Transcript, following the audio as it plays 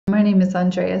My name is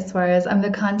Andrea Suarez. I'm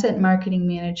the content marketing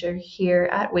manager here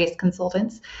at Waste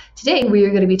Consultants. Today, we are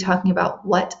going to be talking about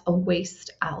what a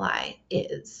waste ally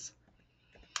is.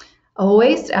 A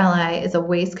waste ally is a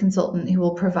waste consultant who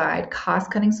will provide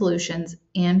cost cutting solutions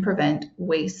and prevent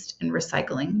waste and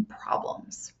recycling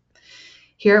problems.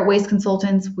 Here at Waste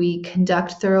Consultants, we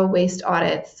conduct thorough waste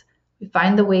audits. We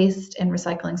find the waste and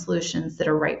recycling solutions that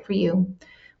are right for you.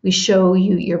 We show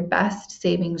you your best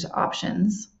savings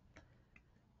options.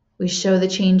 We show the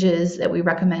changes that we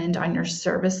recommend on your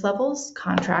service levels,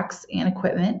 contracts, and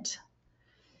equipment.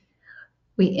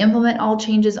 We implement all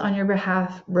changes on your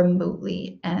behalf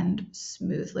remotely and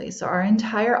smoothly. So our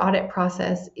entire audit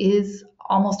process is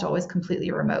almost always completely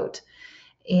remote.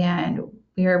 And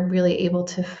we are really able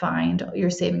to find your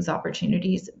savings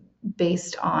opportunities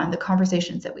based on the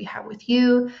conversations that we have with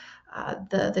you,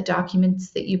 the documents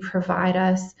that you provide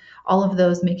us. All of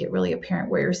those make it really apparent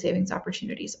where your savings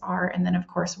opportunities are. And then, of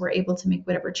course, we're able to make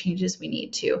whatever changes we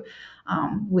need to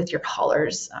with your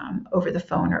haulers over the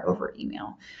phone or over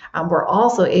email. We're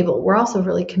also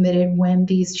really committed when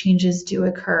these changes do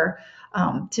occur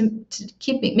to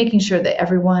keep making sure that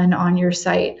everyone on your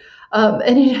site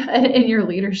and in your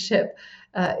leadership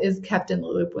is kept in the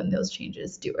loop when those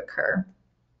changes do occur.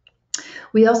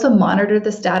 We also monitor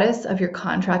the status of your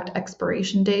contract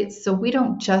expiration dates. So we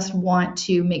don't just want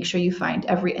to make sure you find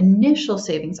every initial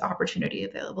savings opportunity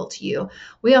available to you.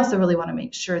 We also really want to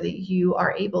make sure that you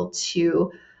are able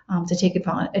to take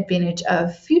advantage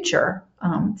of future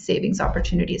savings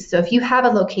opportunities. So if you have a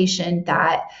location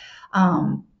that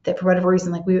for whatever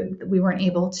reason, like we weren't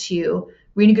able to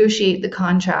renegotiate the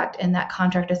contract and that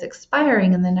contract is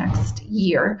expiring in the next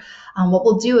year, what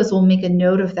we'll do is we'll make a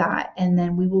note of that, and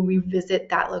then we will revisit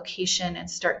that location and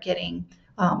start getting,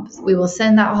 we will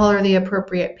send that hauler the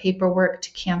appropriate paperwork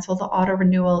to cancel the auto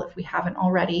renewal if we haven't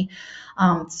already,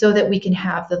 so that we can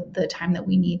have the time that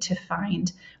we need to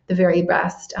find the very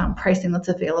best pricing that's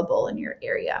available in your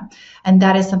area. And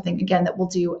that is something, again, that we'll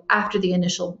do after the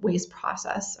initial waste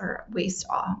process or waste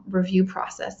review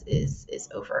process is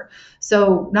over.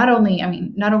 So not only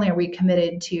are we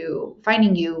committed to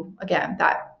finding you, again,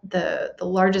 that the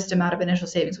largest amount of initial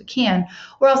savings we can,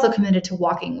 we're also committed to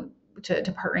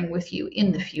partnering with you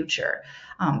in the future,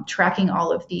 tracking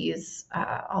all of these,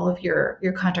 all of your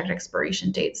contract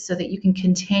expiration dates so that you can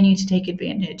continue to take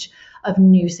advantage of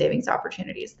new savings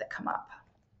opportunities that come up.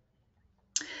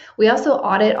 We also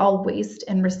audit all waste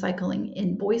and recycling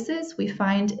invoices. We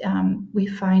find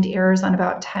errors on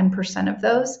about 10% of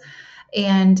those,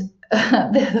 and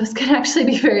those can actually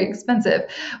be very expensive.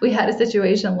 We had a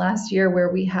situation last year where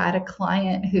we had a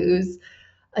client whose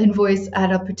invoice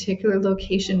at a particular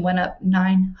location went up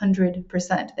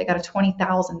 900%. They got a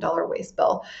 $20,000 waste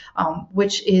bill,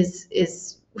 which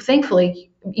is thankfully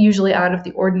usually out of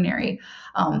the ordinary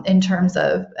in terms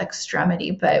of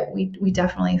extremity, but we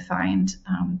definitely find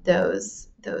those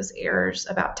errors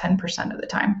about 10% of the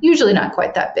time. Usually not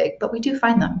quite that big, but we do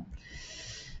find them.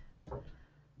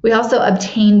 We also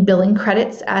obtain billing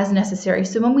credits as necessary.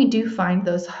 So when we do find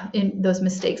those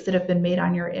mistakes that have been made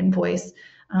on your invoice,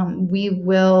 we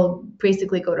will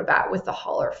basically go to bat with the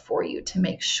hauler for you to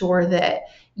make sure that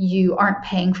you aren't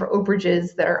paying for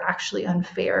overages that are actually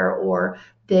unfair, or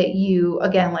that you,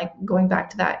 again, like going back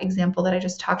to that example that I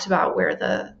just talked about where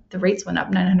the rates went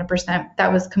up 900%,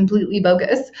 that was completely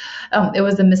bogus. It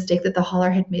was a mistake that the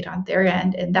hauler had made on their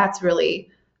end, and that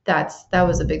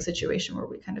was a big situation where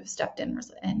we kind of stepped in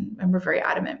and were very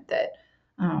adamant that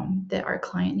our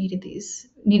client needed these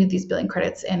billing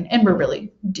credits, and we're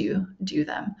really due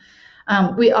them.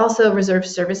 We also reserve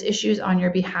service issues on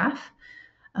your behalf.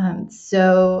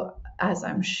 So as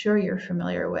I'm sure you're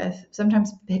familiar with,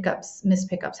 sometimes missed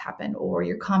pickups happen, or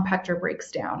your compactor breaks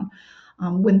down.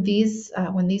 When these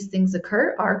things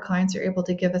occur, our clients are able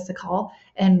to give us a call,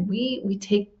 and we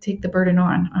take the burden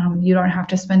on. You don't have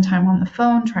to spend time on the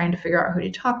phone trying to figure out who to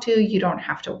talk to. You don't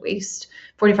have to waste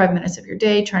 45 minutes of your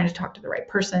day trying to talk to the right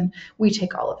person. We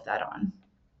take all of that on.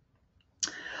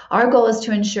 Our goal is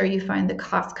to ensure you find the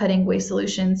cost-cutting waste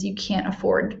solutions you can't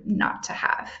afford not to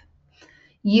have.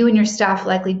 You and your staff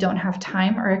likely don't have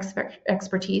time or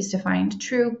expertise to find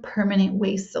true permanent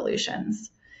waste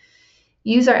solutions.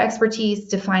 Use our expertise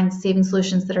to find saving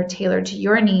solutions that are tailored to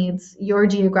your needs, your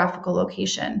geographical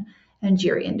location, and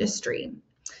your industry.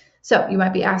 So you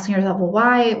might be asking yourself, well,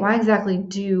 why exactly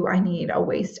do I need a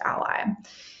waste ally?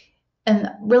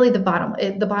 And really the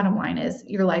bottom line is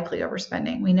you're likely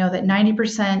overspending. We know that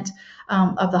 90%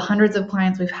 of the hundreds of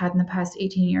clients we've had in the past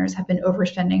 18 years have been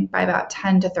overspending by about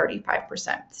 10 to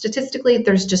 35%. Statistically,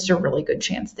 there's just a really good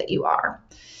chance that you are.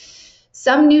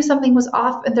 Some knew something was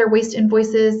off in their waste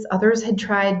invoices. Others had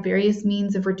tried various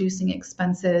means of reducing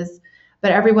expenses,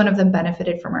 but every one of them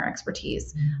benefited from our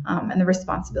expertise and the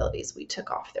responsibilities we took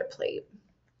off their plate.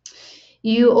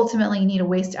 You ultimately need a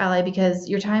waste ally because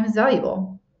your time is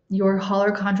valuable. Your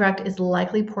hauler contract is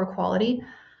likely poor quality.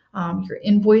 Your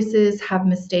invoices have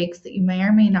mistakes that you may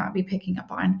or may not be picking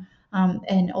up on.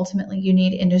 And ultimately, you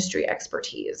need industry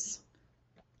expertise.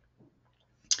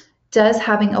 Does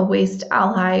having a waste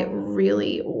ally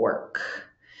really work?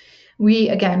 We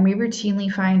routinely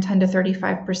find 10 to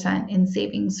 35% in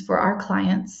savings for our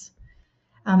clients.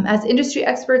 As industry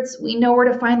experts, we know where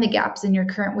to find the gaps in your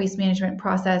current waste management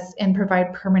process and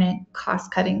provide permanent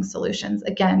cost-cutting solutions.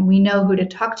 Again, we know who to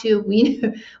talk to.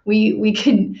 We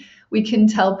can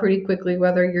tell pretty quickly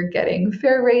whether you're getting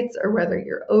fair rates or whether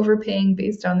you're overpaying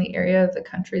based on the area of the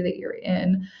country that you're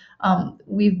in.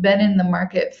 We've been in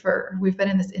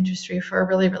this industry for a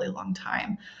really, really long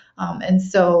time. And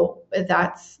so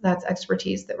that's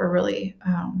expertise that we're really,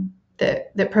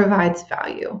 that provides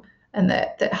value and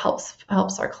that helps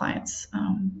our clients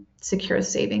secure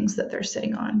savings that they're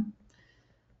sitting on.